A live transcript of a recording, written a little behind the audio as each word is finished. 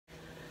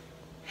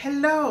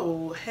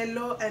Hello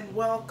and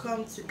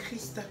welcome to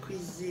Krista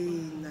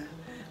Cuisine.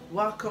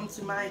 Welcome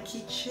to my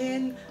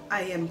kitchen.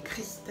 I am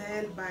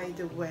Christelle, by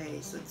the way.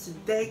 So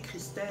today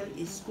Christelle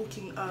is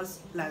cooking us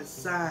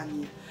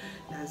lasagna.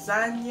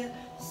 Lasagna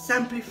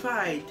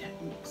simplified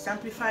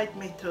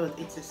method.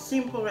 It's a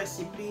simple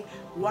recipe.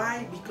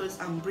 Why? Because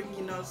I'm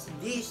bringing us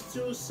these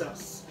two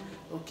sauce,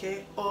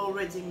 okay,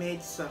 already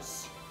made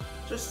sauce,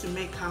 just to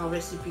make our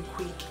recipe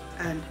quick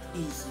and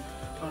easy.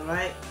 All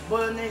right,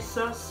 bolognese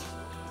sauce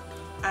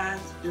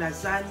and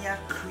lasagna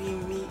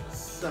creamy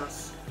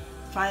sauce.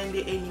 Find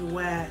it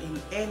anywhere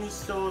in any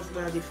stores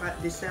where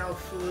they sell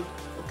food.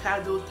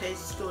 Ocado,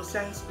 Tesco,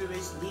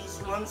 Sainsbury's. These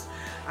ones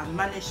I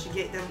managed to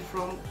get them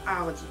from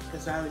Aldi,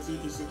 because Aldi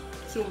is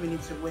 2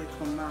 minutes away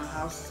from my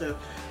house. So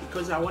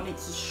because I wanted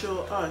to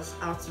show us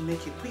how to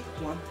make a quick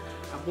one,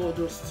 I bought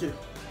those two.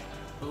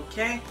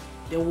 Okay,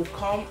 they will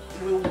come.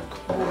 We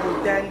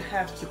will then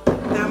have to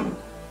put them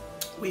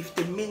with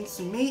the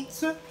minced meat.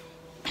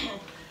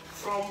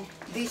 From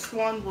this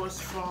one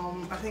was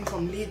from, I think,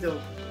 from Lidl.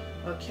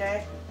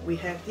 Okay, we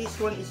have this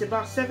one. It's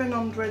about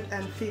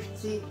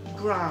 750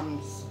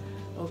 grams.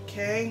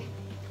 Okay,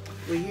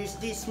 we use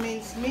this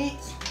minced meat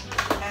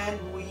and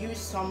we use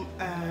some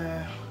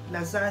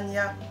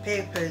lasagna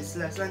papers,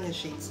 lasagna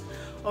sheets.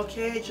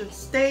 Okay, just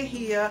stay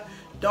here,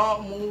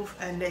 don't move,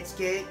 and let's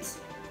get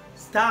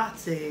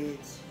started.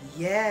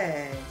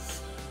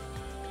 Yes.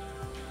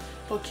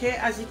 Okay,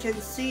 as you can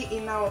see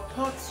in our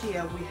pot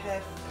here, we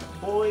have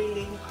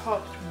boiling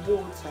hot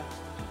water,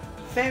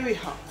 very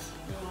hot.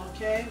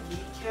 Okay, be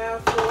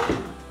careful.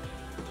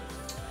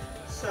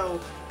 So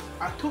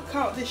I took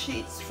out the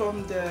sheets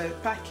from the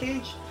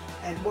package,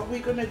 and what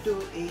we're gonna do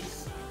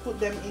is put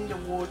them in the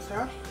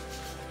water,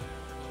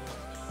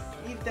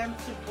 leave them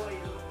to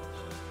boil,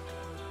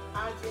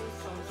 add in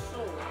some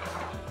salt.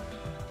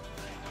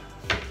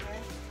 Okay,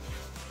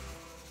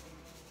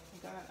 I'm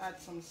gonna add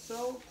some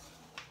salt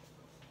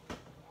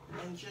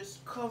and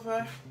just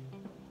cover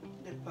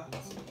the pot.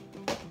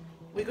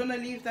 We're gonna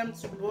leave them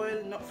to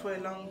boil, not for a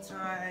long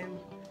time,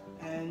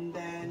 and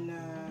then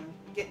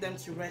get them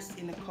to rest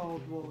in the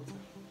cold water.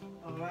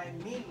 All right,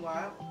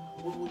 meanwhile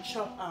we will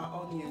chop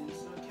our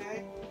onions,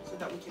 okay, so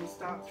that we can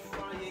start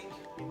frying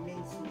the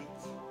minced meat.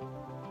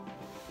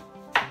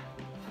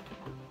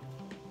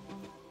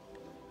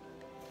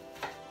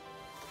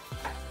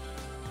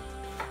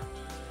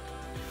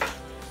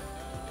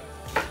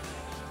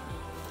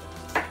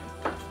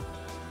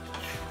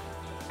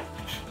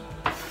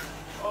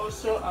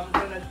 Also, I'm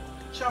gonna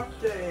chop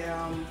the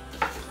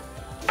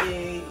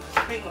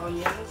spring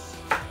onions.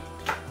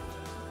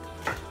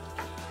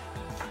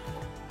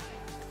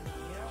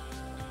 Yeah.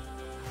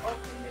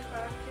 Open the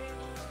packet,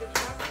 the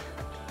pack.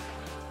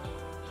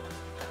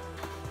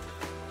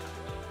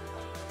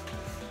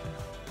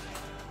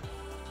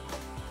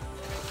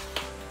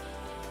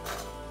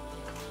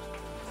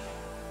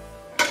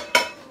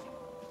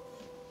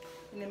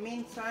 In the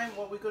meantime,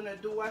 what we're gonna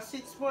do whilst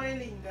it's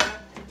boiling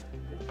there,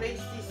 we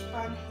place this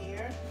pan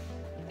here,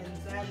 and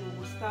then we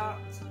will start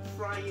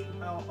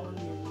frying our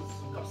onions.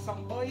 Got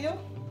some oil, a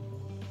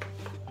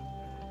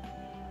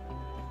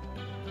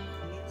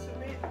little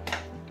bit,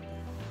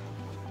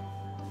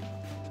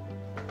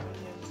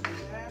 onions in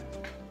there.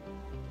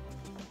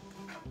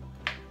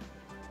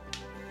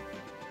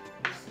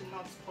 This is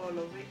not all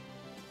of it.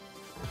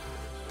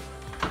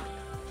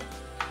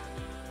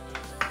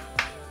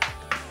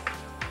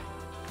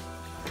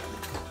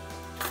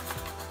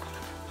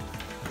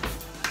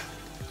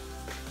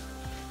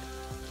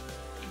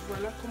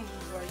 Voilà, comme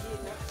vous voyez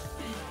là,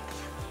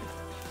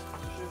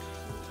 je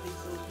fous les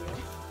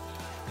oignons.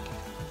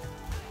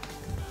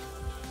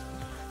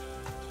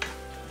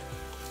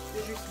 Je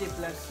vais juste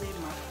déplacer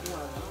ma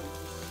poêle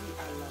d'ici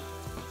à là.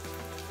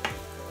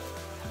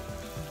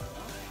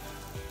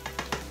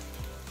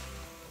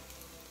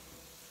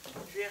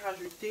 Je vais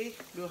rajouter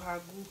le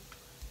ragoût,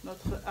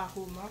 notre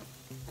aroma.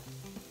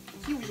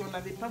 Si vous n'en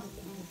avez pas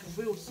beaucoup, vous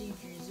pouvez aussi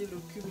utiliser le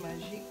cube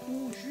magique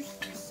ou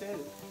juste du sel.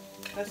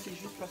 Là, c'est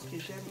juste parce que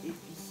j'aime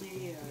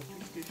épicé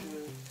tout ce que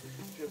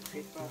je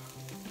prépare.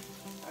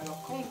 Alors,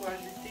 quand vous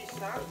ajoutez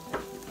ça,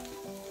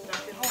 ça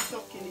fera en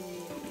sorte que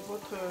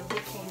votre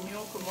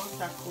oignon commence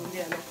à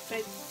coller. Alors,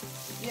 faites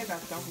bien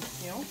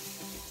attention.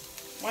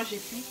 Moi,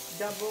 j'épie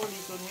d'abord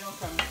les oignons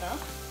comme ça.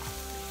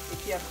 Et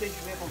puis après,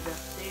 je vais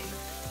renverser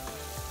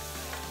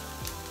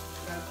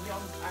la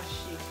viande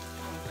hachée.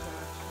 Donc,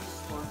 this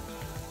one.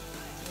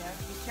 Yeah,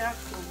 be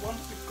careful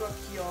once you've got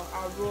your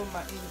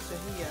aroma into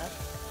here.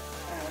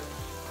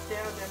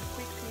 Stir them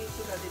quickly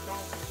so that they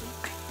don't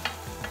stick.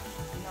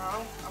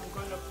 Now I'm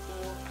gonna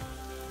pour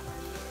my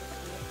minced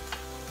meat.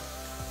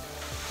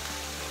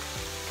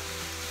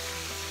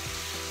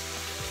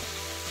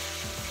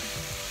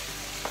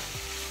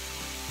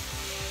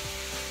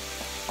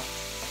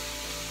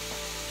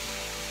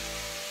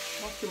 Je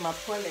pense que ma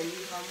poêle elle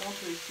est vraiment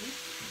petite.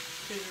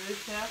 Ce que je vais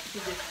faire,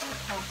 c'est de tout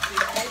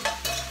transférer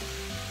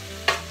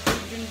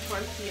d'une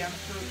poêle qui est un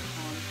peu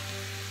grande.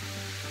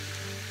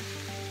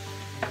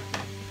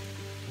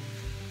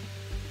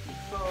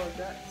 For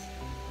that,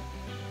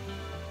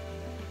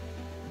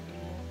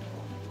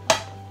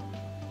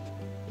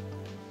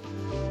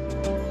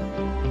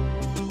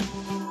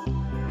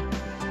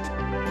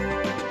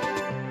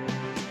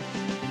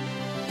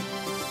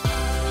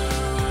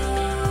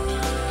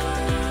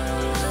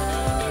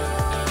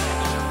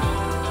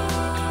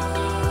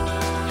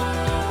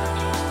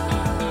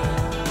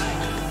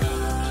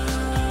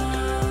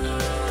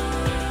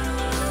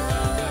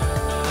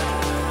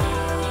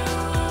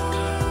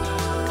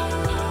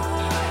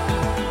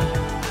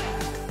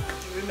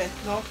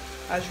 maintenant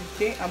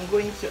ajouter. I'm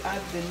going to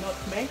add the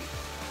nutmeg.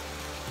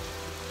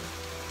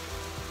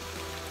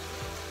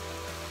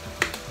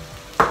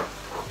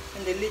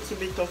 And a little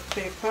bit of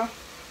pepper,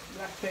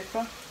 black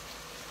pepper.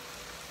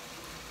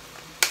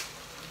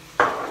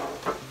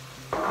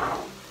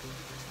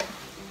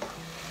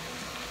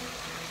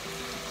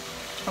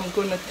 I'm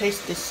gonna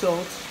taste the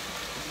salt.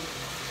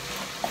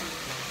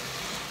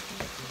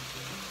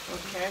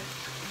 Okay,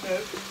 so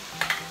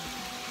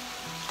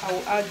I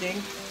will add in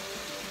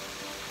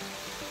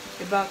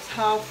about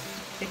half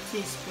a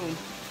teaspoon.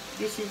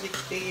 This is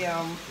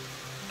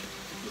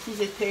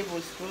a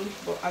tablespoon,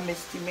 but I'm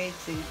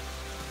estimating.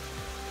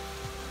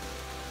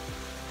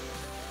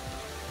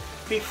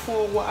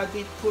 Before, what I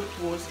did put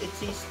was a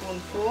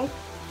teaspoonful,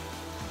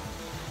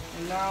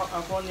 and now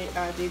I've only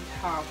added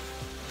half.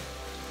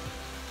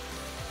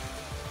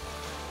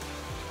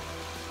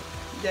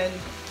 Then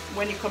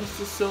when it comes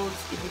to salt,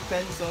 it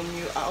depends on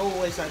you. I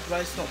always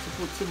advise not to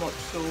put too much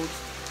salt.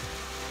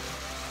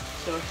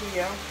 So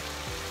here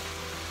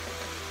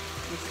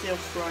we're still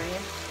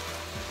frying.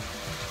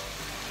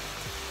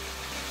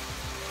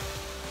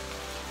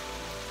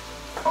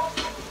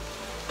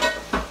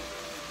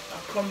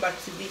 I'll come back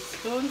to this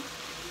spoon.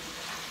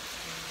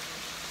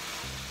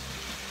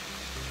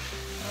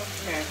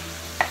 Okay,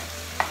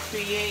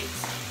 create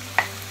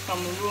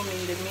some room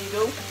in the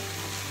middle,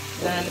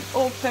 then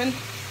open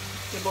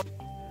the bottom.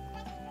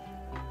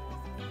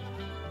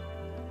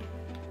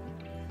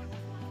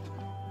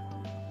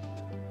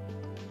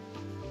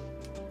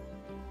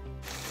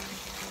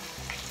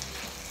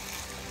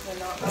 Then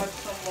I'll add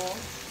some more.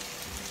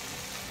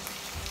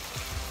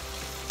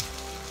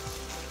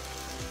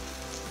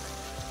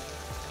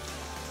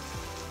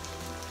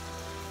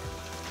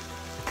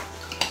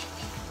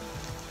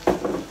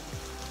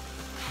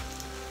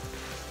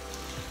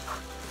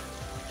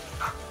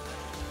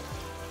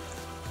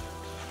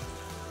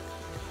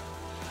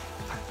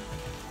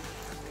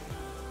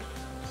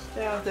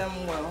 Stir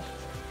them well.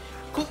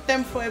 Cook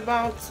them for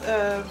about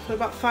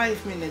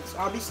 5 minutes.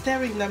 I'll be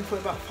stirring them for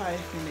about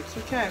 5 minutes.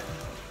 Okay.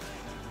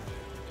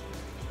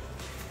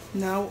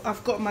 Now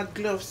I've got my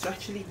gloves to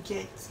actually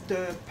get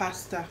the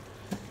pasta,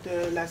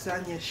 the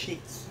lasagna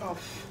sheets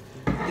off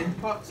the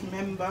pot.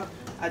 Remember,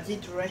 I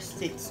did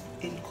rest it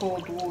in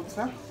cold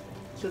water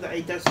so that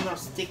it does not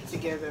stick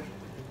together.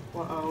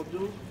 What I'll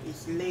do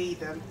is lay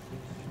them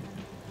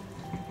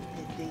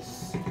in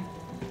this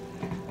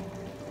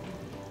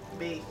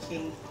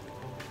baking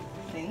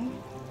thing.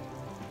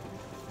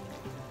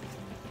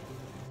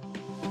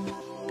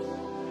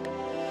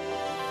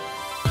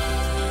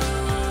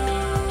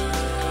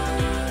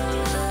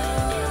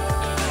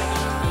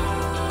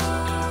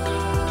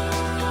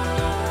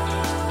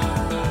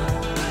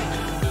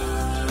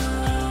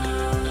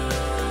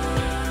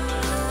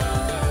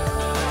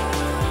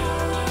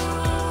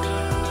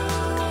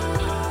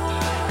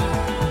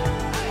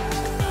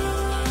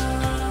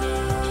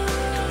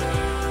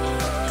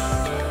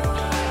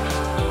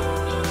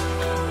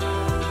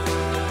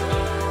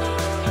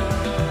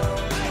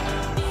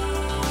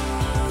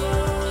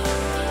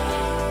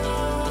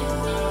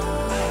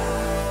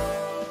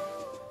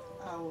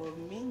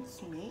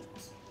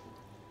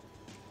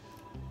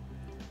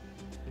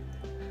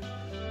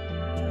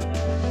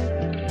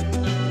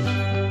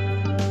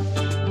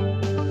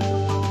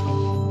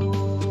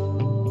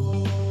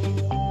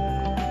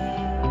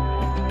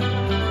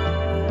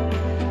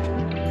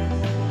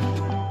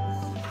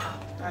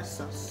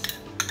 Sauce.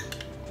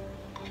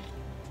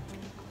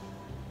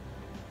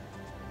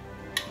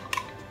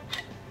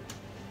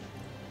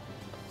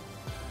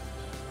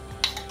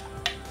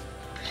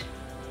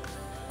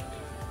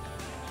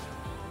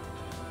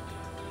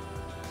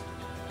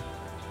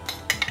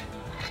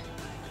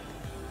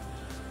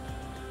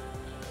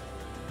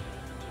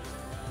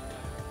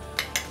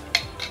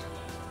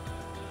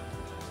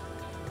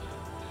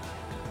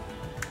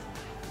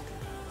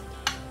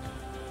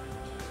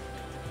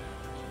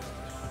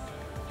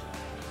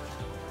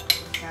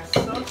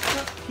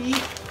 Sauce puis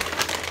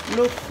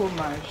le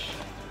fromage.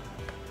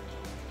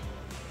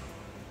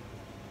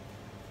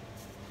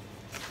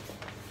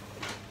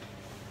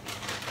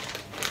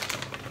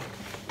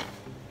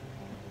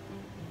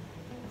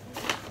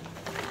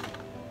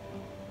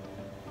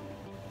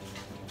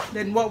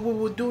 Then what we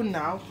will do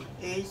now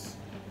is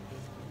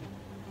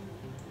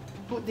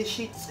put the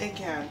sheets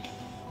again,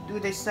 do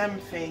the same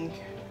thing.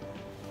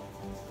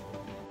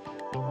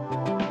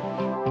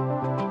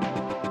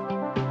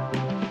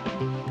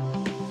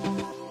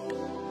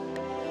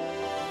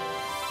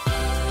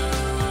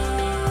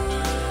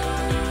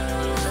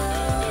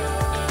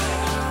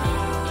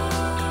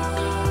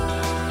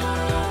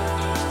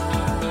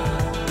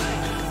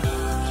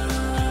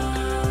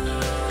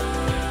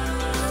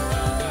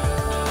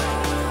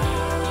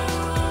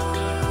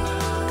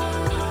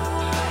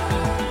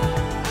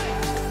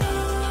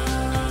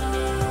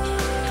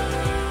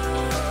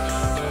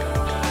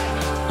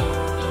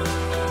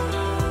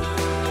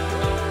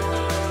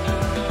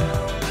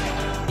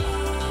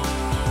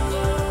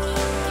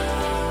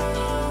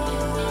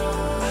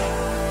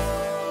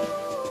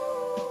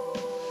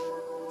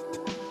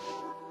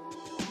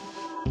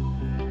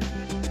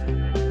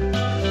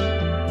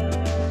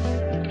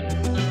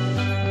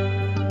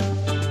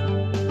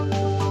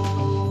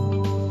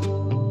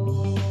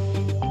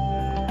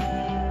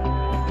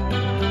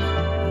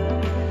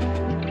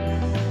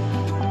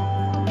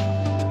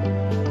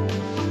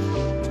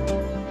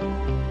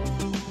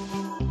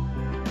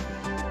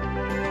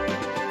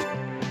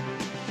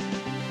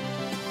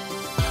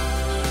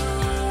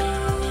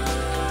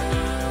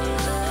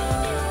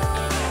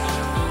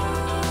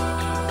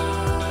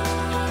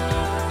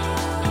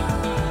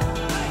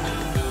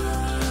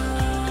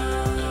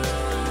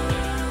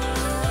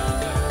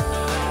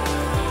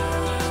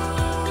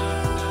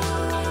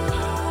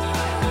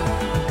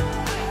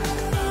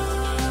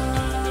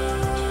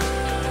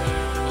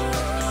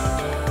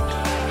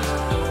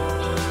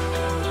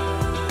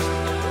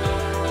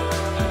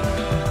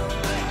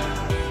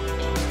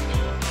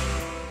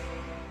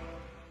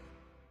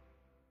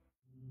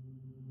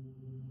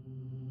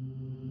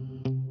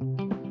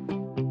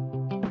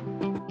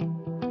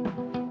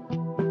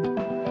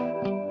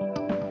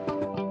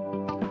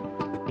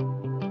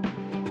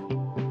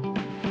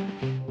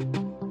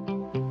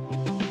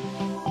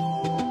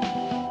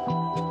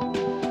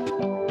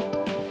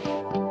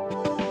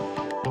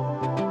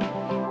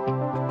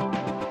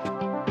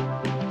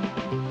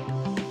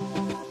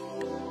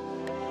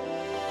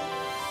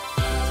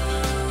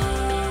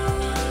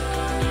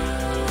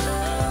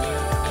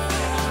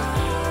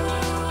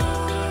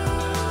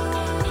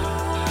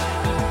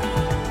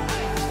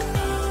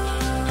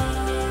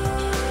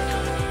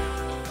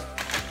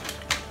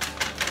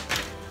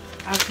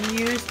 I've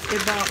used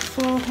about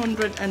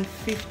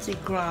 450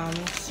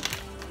 grams.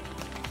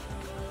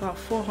 About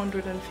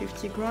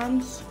 450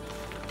 grams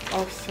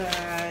of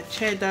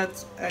cheddar,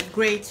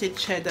 grated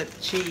cheddar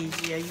cheese.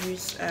 I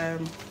use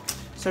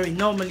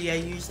normally I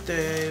use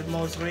the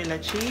mozzarella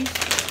cheese,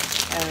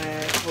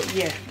 but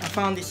yeah, I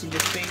found this in the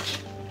fridge.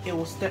 It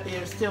will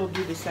still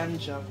do the same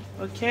job.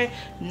 Okay,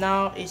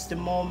 now is the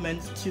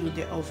moment to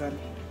the oven.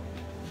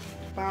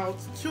 About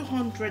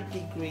 200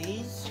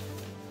 degrees,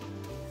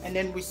 and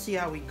then we see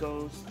how it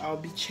goes. I'll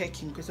be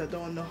checking because I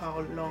don't know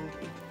how long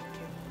it.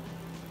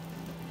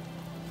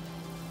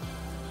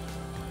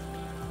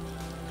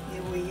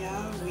 Here we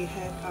are. We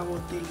have our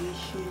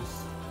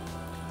delicious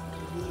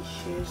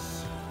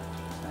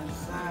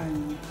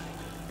lasagna.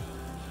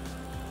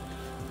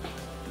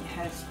 It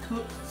has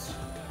cooked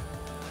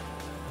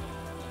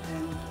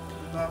and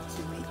about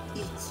to be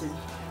eaten.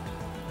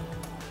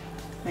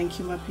 Thank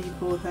you, my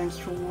people. Thanks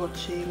for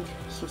watching.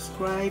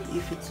 Subscribe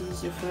if it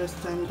is your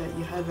first time that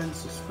you haven't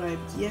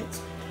subscribed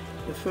yet.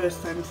 The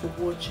first time for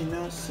watching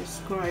us.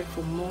 Subscribe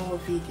for more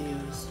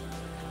videos.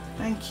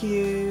 Thank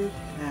you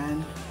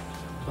and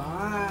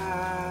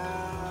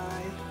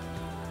bye.